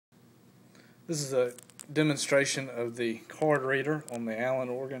This is a demonstration of the card reader on the Allen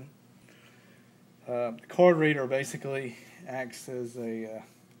organ. The card reader basically acts as a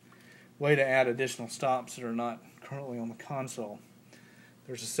way to add additional stops that are not currently on the console.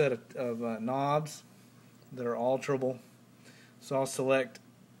 There's a set of knobs that are alterable. So I'll select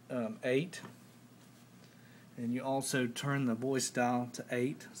 8, and you also turn the voice dial to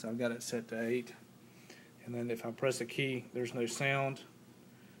 8, so I've got it set to 8. And then if I press a key, there's no sound.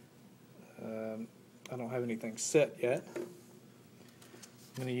 I don't have anything set yet. I'm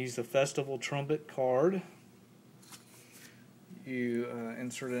going to use the Festival Trumpet card. You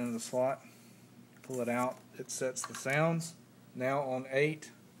insert it in the slot, pull it out, it sets the sounds. Now on 8,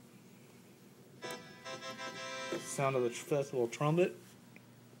 sound of the Festival Trumpet.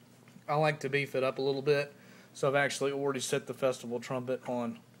 I like to beef it up a little bit, so I've actually already set the Festival Trumpet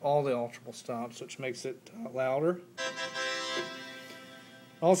on all the alterable stops, which makes it louder.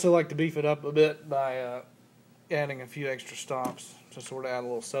 I also like to beef it up a bit by adding a few extra stops to sort of add a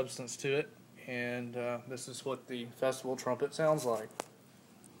little substance to it, and this is what the Festival Trumpet sounds like.